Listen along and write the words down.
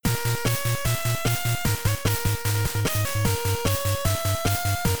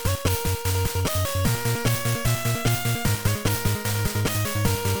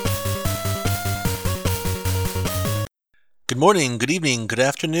morning, good evening, good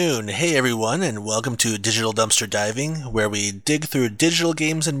afternoon. Hey everyone, and welcome to Digital Dumpster Diving, where we dig through digital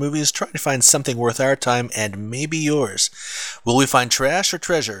games and movies trying to find something worth our time and maybe yours. Will we find trash or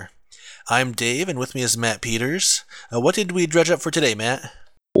treasure? I'm Dave, and with me is Matt Peters. What did we dredge up for today, Matt?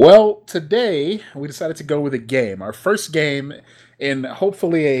 Well, today we decided to go with a game. Our first game in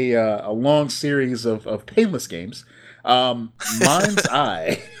hopefully a long series of painless games. Mind's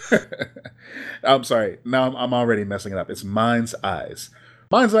Eye. I'm sorry. Now I'm already messing it up. It's Mind's Eyes.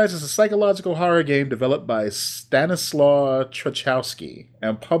 Mind's Eyes is a psychological horror game developed by Stanislaw Trachowski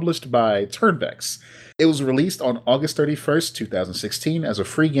and published by Turnvex. It was released on August 31st, 2016 as a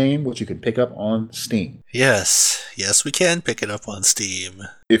free game, which you can pick up on Steam. Yes, we can pick it up on Steam.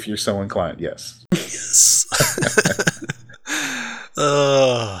 If you're so inclined, yes. Yes.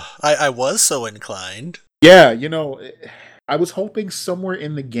 I was so inclined. Yeah, I was hoping somewhere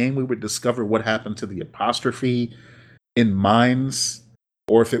in the game we would discover what happened to the apostrophe in minds,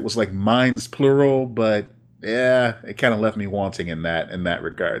 or if it was like minds plural, but yeah, it kind of left me wanting in that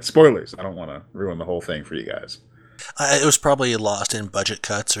regard. Spoilers, I don't want to ruin the whole thing for you guys. It was probably lost in budget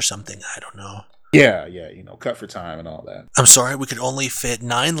cuts or something, I don't know. Yeah, cut for time and all that. I'm sorry, we could only fit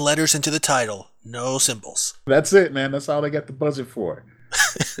 9 letters into the title. No symbols. That's it, man. That's all they got the budget for.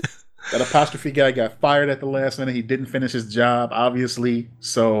 That apostrophe guy got fired at the last minute. He didn't finish his job, obviously.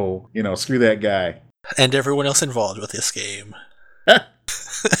 So, screw that guy. And everyone else involved with this game.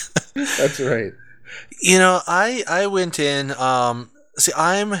 That's right. I went in,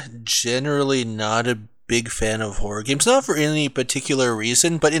 I'm generally not a big fan of horror games, not for any particular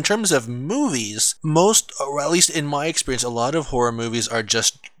reason, but in terms of movies, most, or at least in my experience, a lot of horror movies are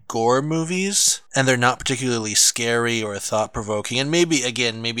just gore movies, and they're not particularly scary or thought-provoking, and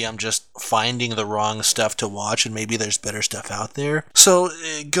maybe I'm just finding the wrong stuff to watch, and maybe there's better stuff out there. So,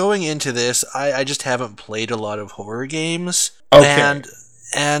 going into this, I just haven't played a lot of horror games, okay.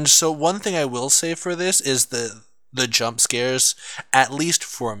 And so one thing I will say for this is the jump scares, at least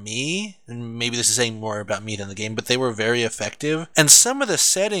for me, and maybe this is saying more about me than the game, but they were very effective. And some of the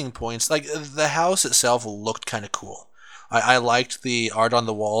setting points, like the house itself looked kind of cool. I liked the art on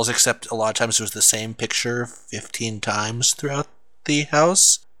the walls, except a lot of times it was the same picture 15 times throughout the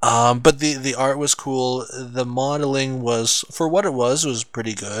house. But the art was cool. The modeling was, for what it was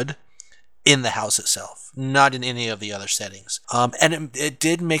pretty good in the house itself, not in any of the other settings. And it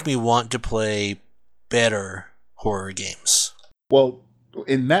did make me want to play better horror games. Well,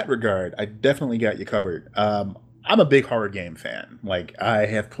 in that regard, I definitely got you covered. I'm a big horror game fan. Like, I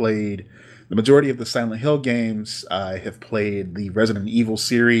have played the majority of the Silent Hill games. I have played the Resident Evil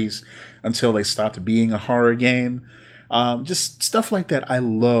series until they stopped being a horror game. Just stuff like that. I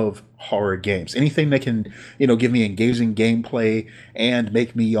love horror games. Anything that can, give me engaging gameplay and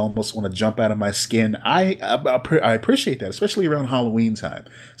make me almost want to jump out of my skin. I appreciate that, especially around Halloween time.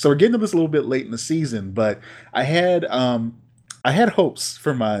 So we're getting to this a little bit late in the season, but I had hopes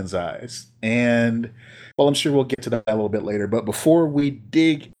for Mind's Eyes, and well, I'm sure we'll get to that a little bit later. But before we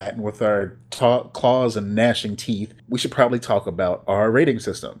dig in with our claws and gnashing teeth, we should probably talk about our rating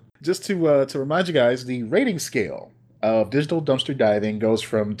system. Just to remind you guys, the rating scale of Digital Dumpster Diving goes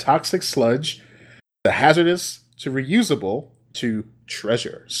from toxic sludge to hazardous to reusable to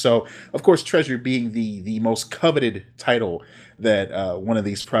treasure. So, of course, treasure being the most coveted title that one of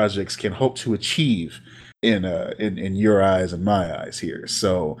these projects can hope to achieve in your eyes and my eyes here.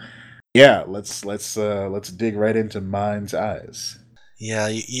 So, yeah, let's dig right into Mind's Eyes. Yeah,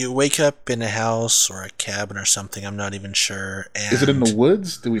 you wake up in a house or a cabin or something, I'm not even sure. And is it in the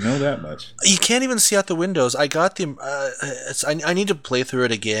woods? Do we know that much? You can't even see out the windows. I got the I need to play through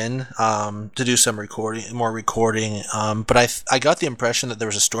it again to do some more recording. But I got the impression that there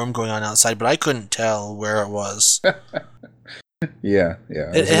was a storm going on outside, but I couldn't tell where it was. Yeah.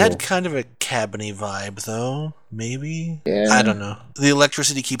 It had kind of a cabiny vibe, though. Maybe? Yeah. I don't know. The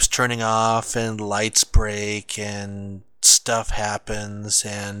electricity keeps turning off, and lights break, and stuff happens,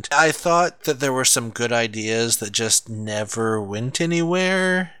 and I thought that there were some good ideas that just never went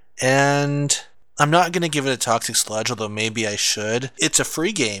anywhere, and I'm not going to give it a toxic sludge, although maybe I should. It's a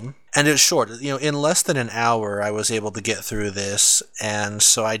free game, and it's short. In less than an hour, I was able to get through this, and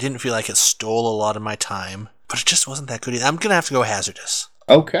so I didn't feel like it stole a lot of my time, but it just wasn't that good either. I'm going to have to go hazardous.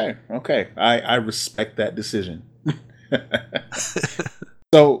 Okay. I respect that decision.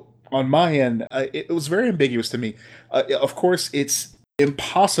 So, on my end, it was very ambiguous to me. Of course, it's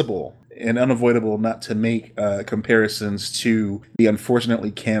impossible and unavoidable not to make comparisons to the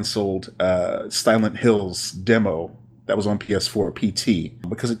unfortunately canceled Silent Hills demo that was on PS4 PT,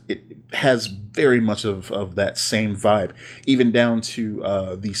 because it has very much of that same vibe, even down to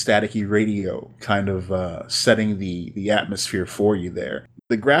the staticky radio kind of setting the atmosphere for you there.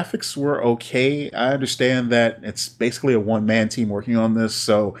 The graphics were okay. I understand that it's basically a one-man team working on this,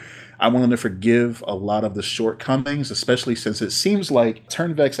 so I'm willing to forgive a lot of the shortcomings, especially since it seems like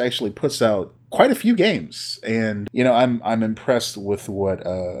Turnvex actually puts out quite a few games. And, I'm impressed with what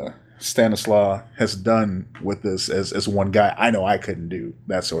Stanislaw has done with this as one guy. I know I couldn't do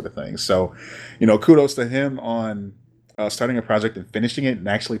that sort of thing. So, kudos to him on starting a project and finishing it and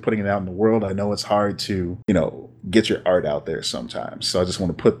actually putting it out in the world. I know it's hard to, get your art out there sometimes. So I just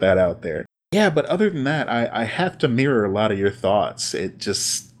want to put that out there. Yeah, but other than that, I have to mirror a lot of your thoughts. It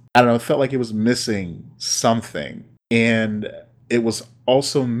just, I don't know, it felt like it was missing something. And it was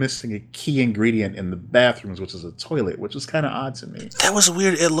also missing a key ingredient in the bathrooms, which is a toilet, which was kind of odd to me. That was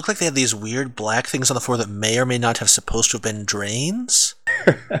weird. It looked like they had these weird black things on the floor that may or may not have supposed to have been drains.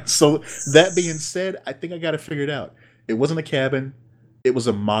 So that being said, I think I got it figured out. It wasn't a cabin. It was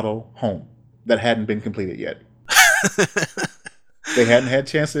a model home that hadn't been completed yet. They hadn't had a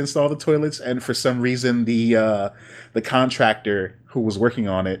chance to install the toilets, and for some reason, the contractor who was working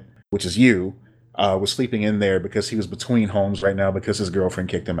on it, which is you, was sleeping in there because he was between homes right now because his girlfriend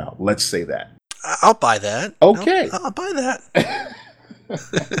kicked him out. Let's say that. I'll buy that. Okay. I'll buy that.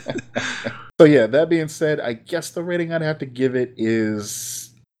 So yeah, that being said, I guess the rating I'd have to give it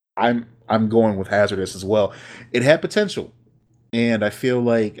is I'm going with hazardous as well. It had potential, and I feel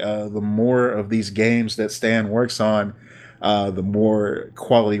like the more of these games that Stan works on, the more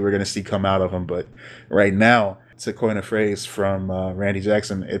quality we're going to see come out of them. But right now, to coin a phrase from Randy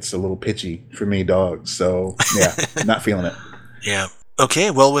Jackson, it's a little pitchy for me, dog. So yeah, not feeling it. Yeah.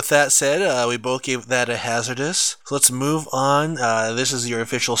 Okay, well, with that said, we both gave that a hazardous. So let's move on. This is your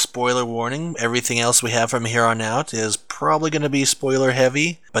official spoiler warning. Everything else we have from here on out is probably going to be spoiler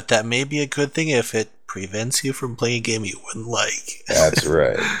heavy, but that may be a good thing if it prevents you from playing a game you wouldn't like. That's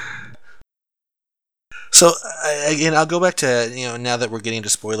right. So, again, I'll go back to, now that we're getting to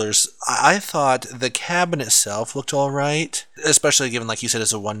spoilers, I thought the cabin itself looked all right, especially given, like you said,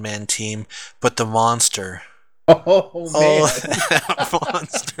 it's a one-man team, but the monster... Oh, man. That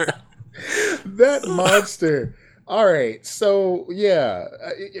monster. That monster. All right. So, yeah.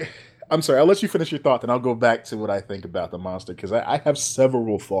 I'm sorry. I'll let you finish your thought, then I'll go back to what I think about the monster, because I have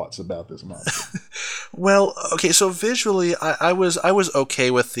several thoughts about this monster. Well, okay. So, visually, I was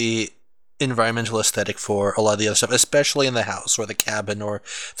okay with the environmental aesthetic for a lot of the other stuff, especially in the house or the cabin or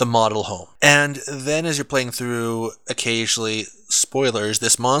the model home. And then as you're playing through, occasionally, spoilers,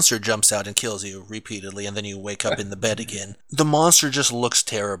 this monster jumps out and kills you repeatedly, and then you wake up in the bed again. The monster just looks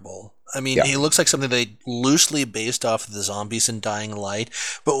terrible. I mean, He looks like something they loosely based off of the zombies in Dying Light,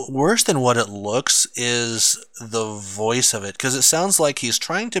 but worse than what it looks is the voice of it, because it sounds like he's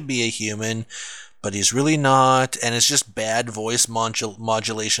trying to be a human, but he's really not, and it's just bad voice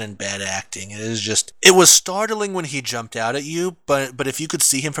modulation and bad acting. It was startling when he jumped out at you, but if you could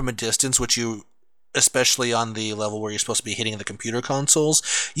see him from a distance, which you, especially on the level where you're supposed to be hitting the computer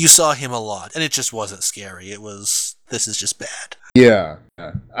consoles, you saw him a lot, and it just wasn't scary. This is just bad. Yeah.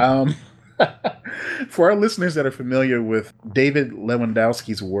 For our listeners that are familiar with David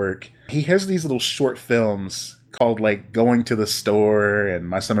Lewandowski's work, he has these little short films called like Going to the Store and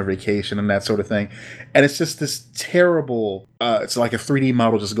My Summer Vacation and that sort of thing. And it's just this terrible, it's like a 3D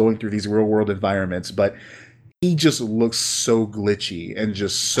model just going through these real world environments, but he just looks so glitchy and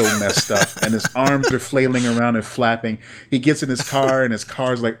just so messed up. And his arms are flailing around and flapping. He gets in his car and his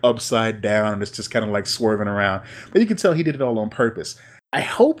car's like upside down and it's just kind of like swerving around. But you can tell he did it all on purpose. I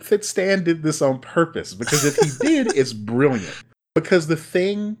hope that Stan did this on purpose, because if he did, it's brilliant. Because the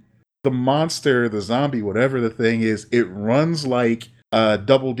monster, the zombie, whatever the thing is, it runs like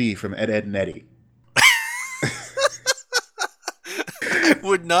Double D from Ed, Edd n Eddy. I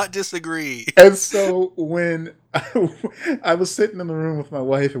would not disagree. And so when I was sitting in the room with my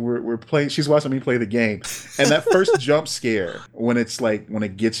wife and we're playing, she's watching me play the game, and that first jump scare, when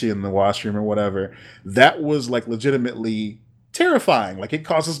it gets you in the washroom or whatever, that was like legitimately terrifying. Like it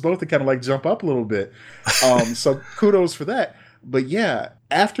caused us both to kind of like jump up a little bit. So kudos for that. But yeah,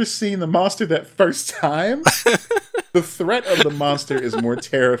 after seeing the monster that first time, the threat of the monster is more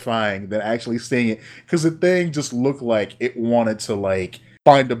terrifying than actually seeing it, because the thing just looked like it wanted to like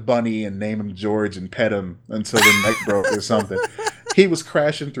find a bunny and name him George and pet him until the neck broke or something. He was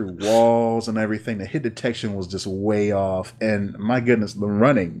crashing through walls and everything. The hit detection was just way off. And my goodness, the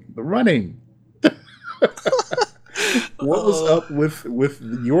running. What was up with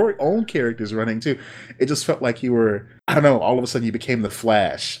your own characters running too? It just felt like you were, I don't know, all of a sudden you became the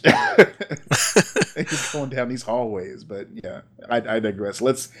Flash. and you're going down these hallways. But yeah, I digress.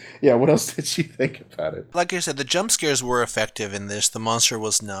 Yeah, what else did you think about it? Like I said, the jump scares were effective in this. The monster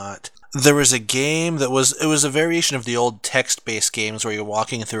was not. There was a game it was a variation of the old text-based games where you're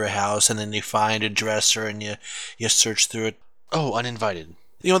walking through a house and then you find a dresser and you search through it. Oh, Uninvited.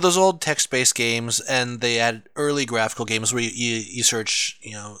 You know, those old text-based games, and they had early graphical games where you search,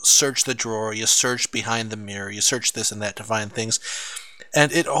 search the drawer, you search behind the mirror, you search this and that to find things.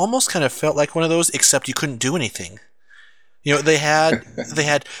 And it almost kind of felt like one of those, except you couldn't do anything. They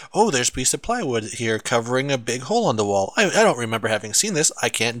had, oh, there's a piece of plywood here covering a big hole on the wall. I don't remember having seen this. I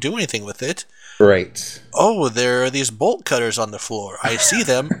can't do anything with it. Right. Oh, there are these bolt cutters on the floor. I see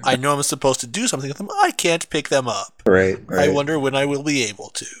them. I know I'm supposed to do something with them. I can't pick them up. Right. I wonder when I will be able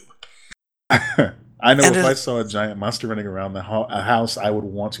to. I know if I saw a giant monster running around a house, I would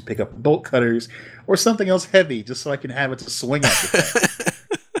want to pick up bolt cutters or something else heavy just so I can have it to swing at the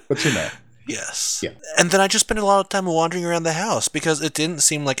thing. But Yes. Yeah. And then I just spent a lot of time wandering around the house because it didn't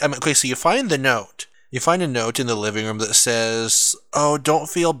seem like... okay, so you find the note. You find a note in the living room that says, oh, don't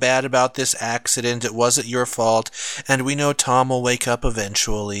feel bad about this accident. It wasn't your fault. And we know Tom will wake up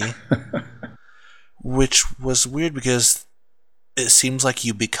eventually. Which was weird because it seems like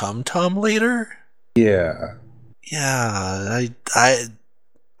you become Tom later. Yeah. Yeah.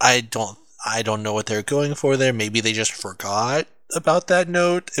 I don't know what they're going for there. Maybe they just forgot about that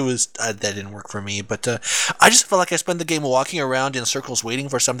note. It was that didn't work for me, but I just felt like I spent the game walking around in circles waiting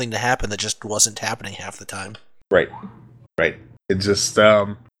for something to happen that just wasn't happening half the time. Right. It just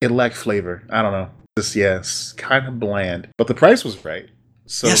it lacked flavor. I don't know. Just yes, kind of bland. But the price was right,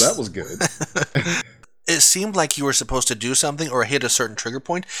 so yes. That was good. It seemed like you were supposed to do something or hit a certain trigger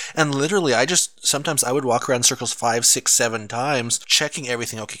point, and literally sometimes I would walk around in circles 5, 6, 7 times, checking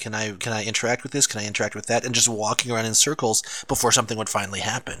everything. Okay, can I interact with this? Can I interact with that? And just walking around in circles before something would finally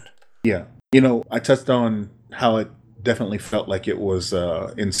happen. Yeah. I touched on how it definitely felt like it was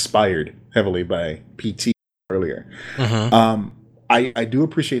inspired heavily by PT earlier. Mm-hmm. I do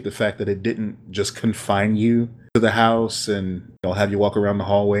appreciate the fact that it didn't just confine you to the house and have you walk around the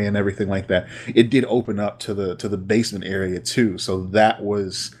hallway and everything like that. It did open up to the basement area too, so that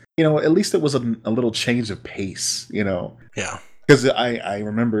was at least it was a little change of pace. Yeah, because I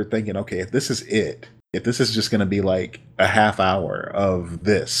remember thinking, okay, if this is just going to be like a half hour of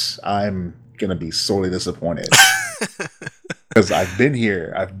this, I'm going to be sorely disappointed. Because I've been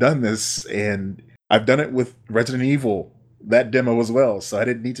here, I've done this, and I've done it with Resident Evil, that demo as well, so I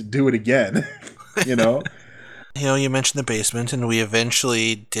didn't need to do it again. You mentioned the basement, and we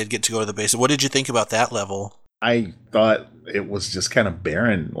eventually did get to go to the basement. What did you think about that level? I thought it was just kind of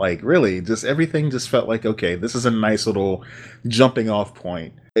barren. Like, really, just everything just felt like, okay, this is a nice little jumping off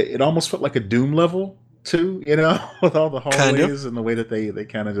point. It almost felt like a Doom level, too, with all the hallways kind of. And the way that they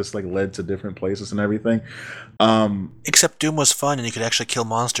kind of just like led to different places and everything. Except Doom was fun, and you could actually kill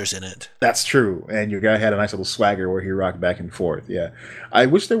monsters in it. That's true, and your guy had a nice little swagger where he rocked back and forth. Yeah, I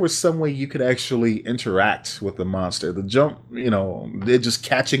wish there was some way you could actually interact with the monster. The jump, they're just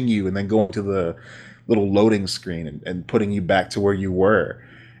catching you and then going to the little loading screen and putting you back to where you were.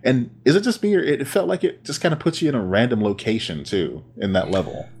 And is it just me, or it felt like it just kind of puts you in a random location too in that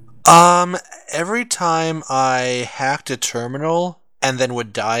level? Every time I hacked a terminal and then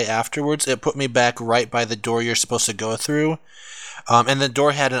would die afterwards, it put me back right by the door you're supposed to go through. And the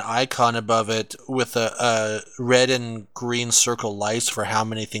door had an icon above it with a red and green circle lights for how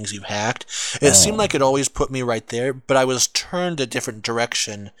many things you've hacked. It seemed like it always put me right there, but I was turned a different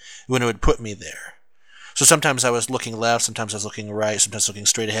direction when it would put me there. So sometimes I was looking left, sometimes I was looking right, sometimes looking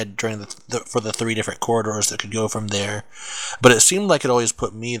straight ahead for the 3 different corridors that could go from there. But it seemed like it always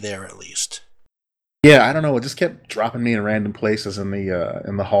put me there at least. Yeah, I don't know. It just kept dropping me in random places in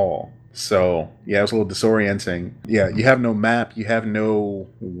the hall. So yeah, it was a little disorienting. Yeah, you have no map, you have no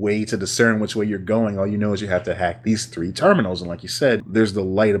way to discern which way you're going. All you know is you have to hack these 3 terminals, and like you said, there's the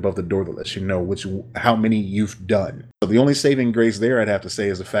light above the door that lets you know how many you've done. So the only saving grace there, I'd have to say,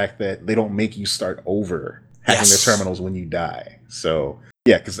 is the fact that they don't make you start over hacking the terminals when you die. So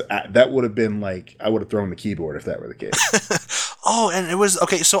yeah, because that would have been like, I would have thrown the keyboard if that were the case. Oh, and it was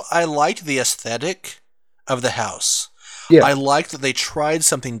okay. So I liked the aesthetic of the house. Yeah. I liked that they tried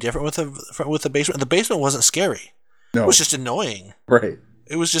something different with the basement. The basement wasn't scary. No. It was just annoying. Right.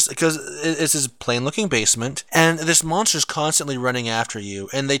 It was just because it's this plain-looking basement, and this monster's constantly running after you,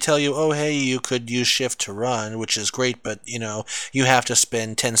 and they tell you, oh, hey, you could use shift to run, which is great, but, you have to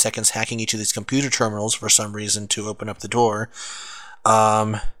spend 10 seconds hacking each of these computer terminals for some reason to open up the door.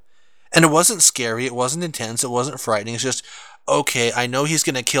 And it wasn't scary, it wasn't intense, it wasn't frightening, it's just, okay, I know he's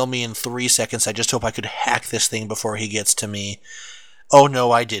going to kill me in 3 seconds. I just hope I could hack this thing before he gets to me. Oh,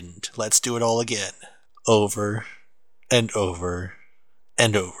 no, I didn't. Let's do it all again. over and over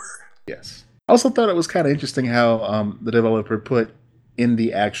and over. Yes. I also thought it was kind of interesting how the developer put in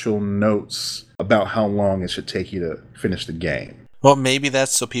the actual notes about how long it should take you to finish the game. Well, maybe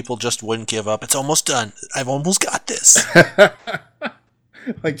that's so people just wouldn't give up. It's almost done. I've almost got this.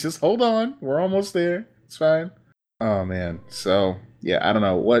 Like, just hold on. We're almost there. It's fine. Oh, man. So, yeah, I don't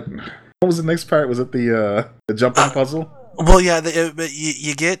know. What was the next part? Was it the jumping puzzle? Well, yeah, but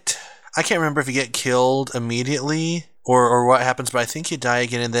you get... I can't remember if you get killed immediately or what happens, but I think you die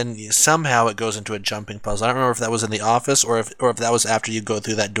again, and then somehow it goes into a jumping puzzle. I don't remember if that was in the office or if that was after you go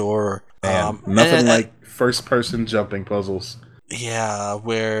through that door. Man, nothing like first-person jumping puzzles. Yeah,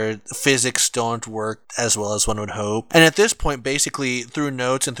 where physics don't work as well as one would hope. And at this point, basically, through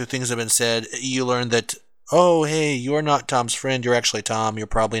notes and through things that have been said, you learn that, oh, hey, you're not Tom's friend, you're actually Tom, you're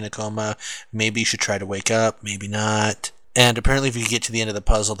probably in a coma, maybe you should try to wake up, maybe not. And apparently if you get to the end of the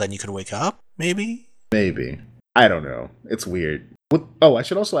puzzle, then you could wake up, maybe? Maybe. I don't know. It's weird. I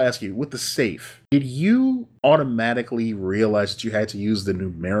should also ask you, with the safe, did you automatically realize that you had to use the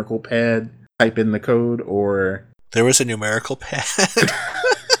numerical pad, type in the code, or... There was a numerical pad?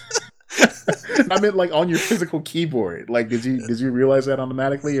 I meant like on your physical keyboard. Like, did you realize that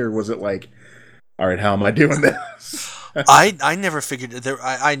automatically, or was it like, all right, how am I doing this? I never figured there.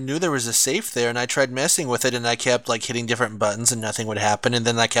 I knew there was a safe there, and I tried messing with it, and I kept like hitting different buttons, and nothing would happen. And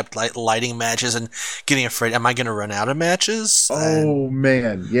then I kept lighting matches and getting afraid. Am I going to run out of matches? Oh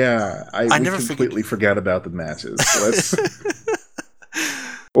man, yeah. I never completely forgot about the matches.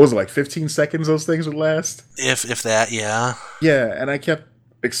 What was it, like 15 seconds those things would last? If that, yeah. Yeah, and I kept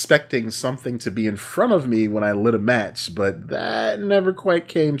expecting something to be in front of me when I lit a match, but that never quite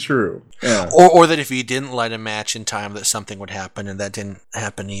came true. Yeah. Or that if you didn't light a match in time, that something would happen, and that didn't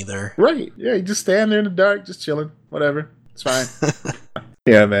happen either. Right. Yeah, you just stand there in the dark, just chilling. Whatever. It's fine.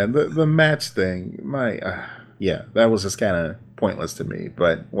 Yeah, man. The match thing, yeah, that was just kind of pointless to me,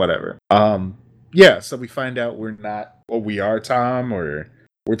 but whatever. Yeah, so we find out we are Tom, or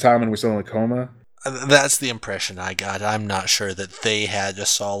we're Tom and we're still in a coma. That's the impression I got. I'm not sure that they had a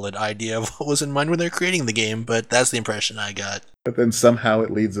solid idea of what was in mind when they're creating the game, but that's the impression I got. But then somehow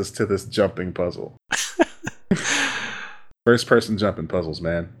it leads us to this jumping puzzle. First person jumping puzzles,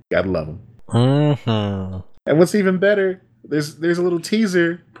 man. Gotta love them. Mm-hmm. And what's even better, there's a little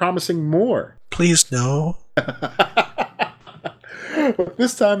teaser promising more. Please no. But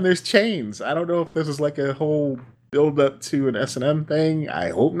this time there's chains. I don't know if this is like a whole build up to an S&M thing. I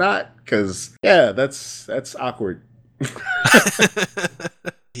hope not, because yeah, that's awkward.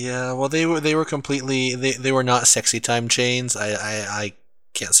 Yeah, well, they were completely they were not sexy time chains. I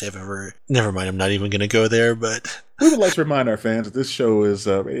can't say I've ever. Never mind. I'm not even going to go there. But we would like to remind our fans that this show is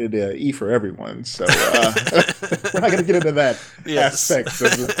rated E for everyone, so we're not going to get into that aspect.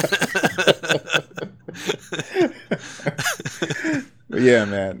 Yeah,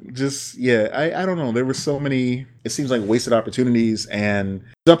 man. I don't know. There were so many. It seems like wasted opportunities, and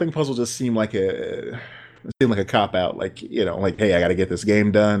jumping puzzle just seemed like a cop out. Like, hey, I got to get this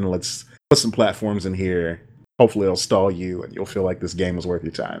game done. Let's put some platforms in here. Hopefully, it'll stall you, and you'll feel like this game was worth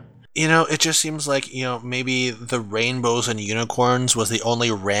your time. It just seems like maybe the rainbows and unicorns was the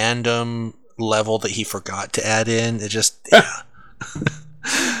only random level that he forgot to add in. It just yeah.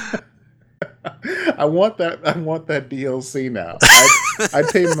 I want that DLC now. I'd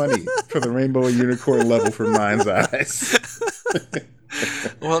pay money for the rainbow and unicorn level for Mind's Eyes.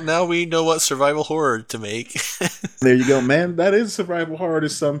 Well, now we know what survival horror to make. There you go, man. That is survival horror to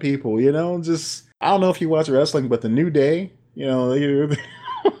some people. Just I don't know if you watch wrestling, but the New Day, they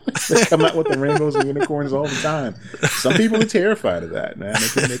come out with the rainbows and unicorns all the time. Some people are terrified of that, man.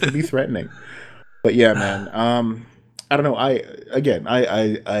 They can be threatening. But yeah, man. I don't know. I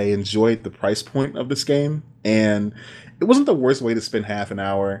enjoyed the price point of this game, and it wasn't the worst way to spend half an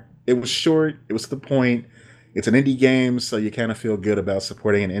hour. It was short. It was to the point. It's an indie game, so you kind of feel good about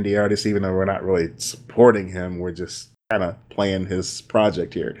supporting an indie artist, even though we're not really supporting him. We're just kind of playing his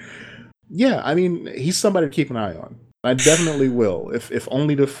project here. Yeah, I mean, he's somebody to keep an eye on. I definitely will, if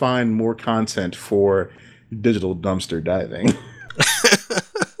only to find more content for digital dumpster diving.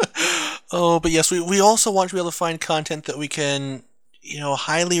 Oh, but yes, we also want to be able to find content that we can,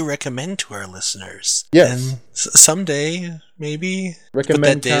 highly recommend to our listeners. Yes. And someday, maybe. Recommend but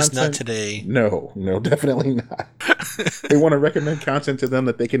that day content? is not today. No, definitely not. They want to recommend content to them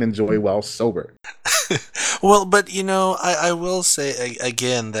that they can enjoy while sober. Well, but, I will say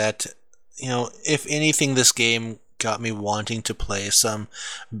again that, if anything, this game got me wanting to play some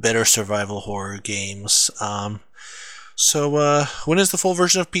better survival horror games. So, when is the full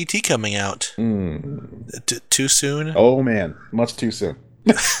version of PT coming out? Too soon? Oh, man. Much too soon.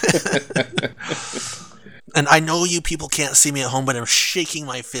 And I know you people can't see me at home, but I'm shaking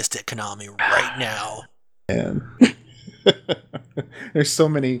my fist at Konami right now. And there's so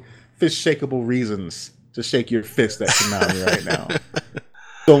many fist shakeable reasons to shake your fist at Konami right now.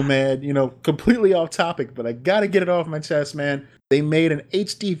 So mad, completely off topic, but I gotta get it off my chest, man. They made an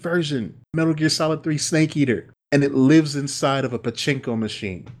HD version of Metal Gear Solid 3 Snake Eater, and it lives inside of a pachinko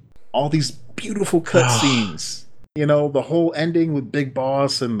machine. All these beautiful cutscenes. The whole ending with Big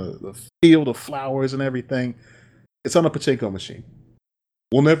Boss and the field of flowers and everything. It's on a pachinko machine.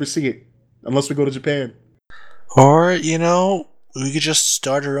 We'll never see it unless we go to Japan. Or, we could just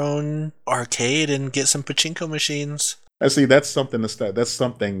start our own arcade and get some pachinko machines. I see. That's something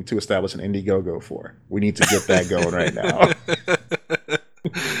to establish an Indiegogo for. We need to get that going right now.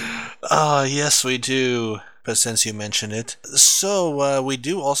 Yes, we do. But since you mentioned it, so we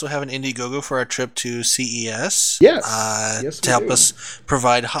do also have an Indiegogo for our trip to CES. Yes, to help us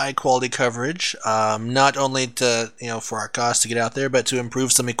provide high quality coverage, not only to for our cost to get out there, but to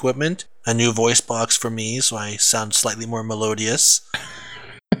improve some equipment. A new voice box for me, so I sound slightly more melodious.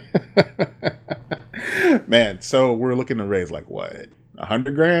 Man, so we're looking to raise like what,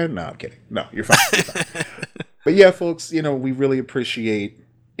 $100,000? No, I'm kidding. No, you're fine. You're fine. But yeah, folks, we really appreciate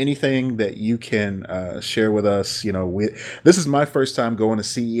anything that you can share with us. This is my first time going to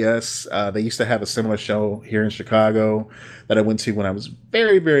CES. They used to have a similar show here in Chicago that I went to when I was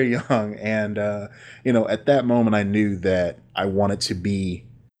very, very young. And, at that moment, I knew that I wanted to be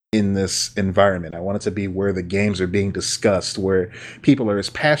in this environment. I wanted to be where the games are being discussed, where people are as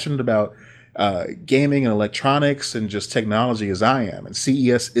passionate about gaming and electronics and just technology as I am. And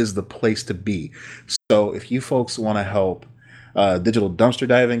CES is the place to be. So if you folks want to help Digital Dumpster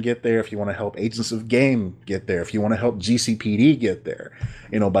Diving get there, if you want to help Agents of Game get there, if you want to help GCPD get there,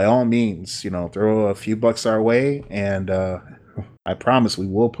 by all means, throw a few bucks our way, and I promise we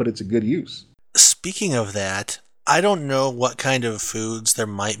will put it to good use. Speaking of that, I don't know what kind of foods there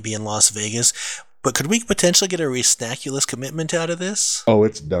might be in Las Vegas, but could we potentially get a Resnaculous commitment out of this? Oh,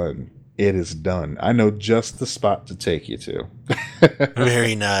 it's done. It is done. I know just the spot to take you to.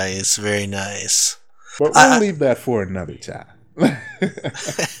 Very nice, very nice. But we'll leave that for another time.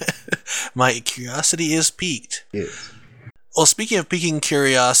 My curiosity is piqued. Yes. Well, speaking of piquing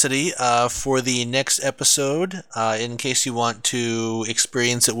curiosity, for the next episode, in case you want to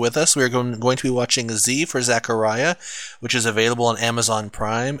experience it with us, we're going to be watching Z for Zachariah, which is available on Amazon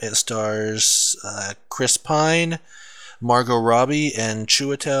Prime. It stars Chris Pine, Margot Robbie, and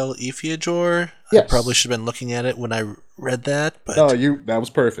Chiwetel Ejiofor. Yes. I probably should have been looking at it when I read that. But no, that was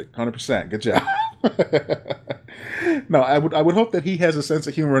perfect. 100%. Good job. No, I would hope that he has a sense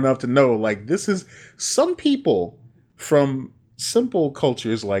of humor enough to know, like, this is some people from simple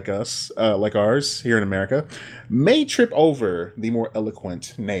cultures like us, like ours here in America, may trip over the more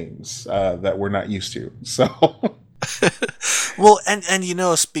eloquent names that we're not used to. So, well, and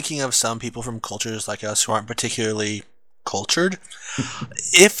speaking of some people from cultures like us who aren't particularly cultured,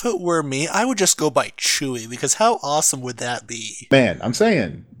 if it were me, I would just go by Chewy, because how awesome would that be? Man, I'm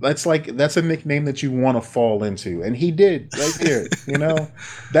saying that's a nickname that you want to fall into, and he did right there.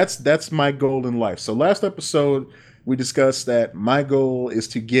 That's my goal in life. So last episode we discussed that my goal is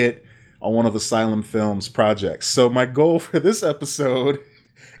to get on one of Asylum Films projects. So my goal for this episode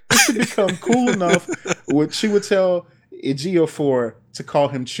is to become cool enough with Chiwetel Ejiofor to call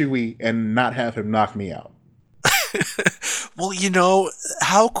him Chewy and not have him knock me out. Well,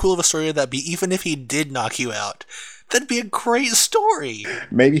 how cool of a story would that be, even if he did knock you out? That'd be a great story.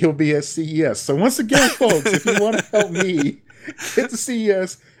 Maybe he'll be at CES. So once again, folks, if you want to help me get to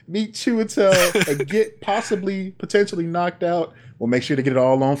CES, meet Chiwetel, and get potentially knocked out, we'll make sure to get it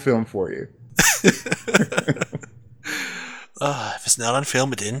all on film for you. If it's not on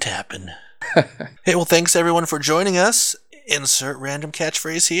film, it didn't happen. Hey, well, thanks everyone for joining us. Insert random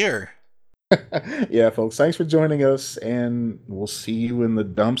catchphrase here. Yeah, folks, thanks for joining us, and we'll see you in the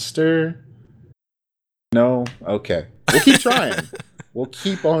dumpster. No? Okay. We'll keep trying. We'll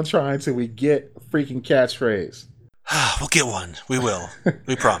keep on trying till we get a freaking catchphrase. We'll get one. We will.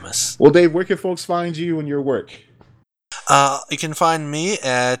 We promise. Well, Dave, where can folks find you and your work? You can find me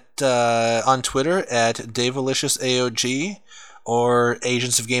on Twitter at DaveAlicious_AOG, or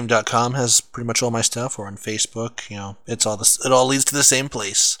agentsofgame.com has pretty much all my stuff, or on Facebook. It all leads to the same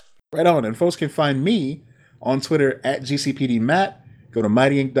place. Right on. And folks can find me on Twitter at GCPDMatt. Go to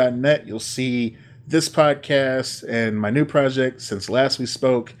mightyinc.net. You'll see this podcast and my new project since last we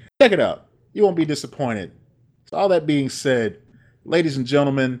spoke. Check it out. You won't be disappointed. So all that being said, ladies and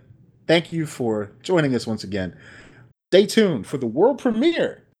gentlemen, thank you for joining us once again. Stay tuned for the world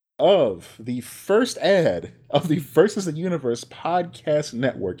premiere of the first ad of the Versus the Universe podcast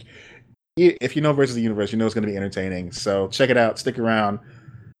network. If you know Versus the Universe, you know it's going to be entertaining. So check it out, stick around,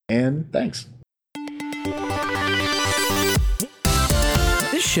 and thanks.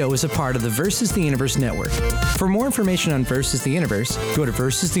 This show is a part of the Versus the Universe network. For more information on Versus the Universe, go to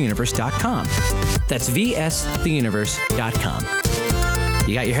versustheuniverse.com. That's vstheuniverse.com.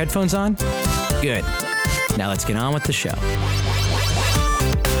 You got your headphones on? Good. Now let's get on with the show.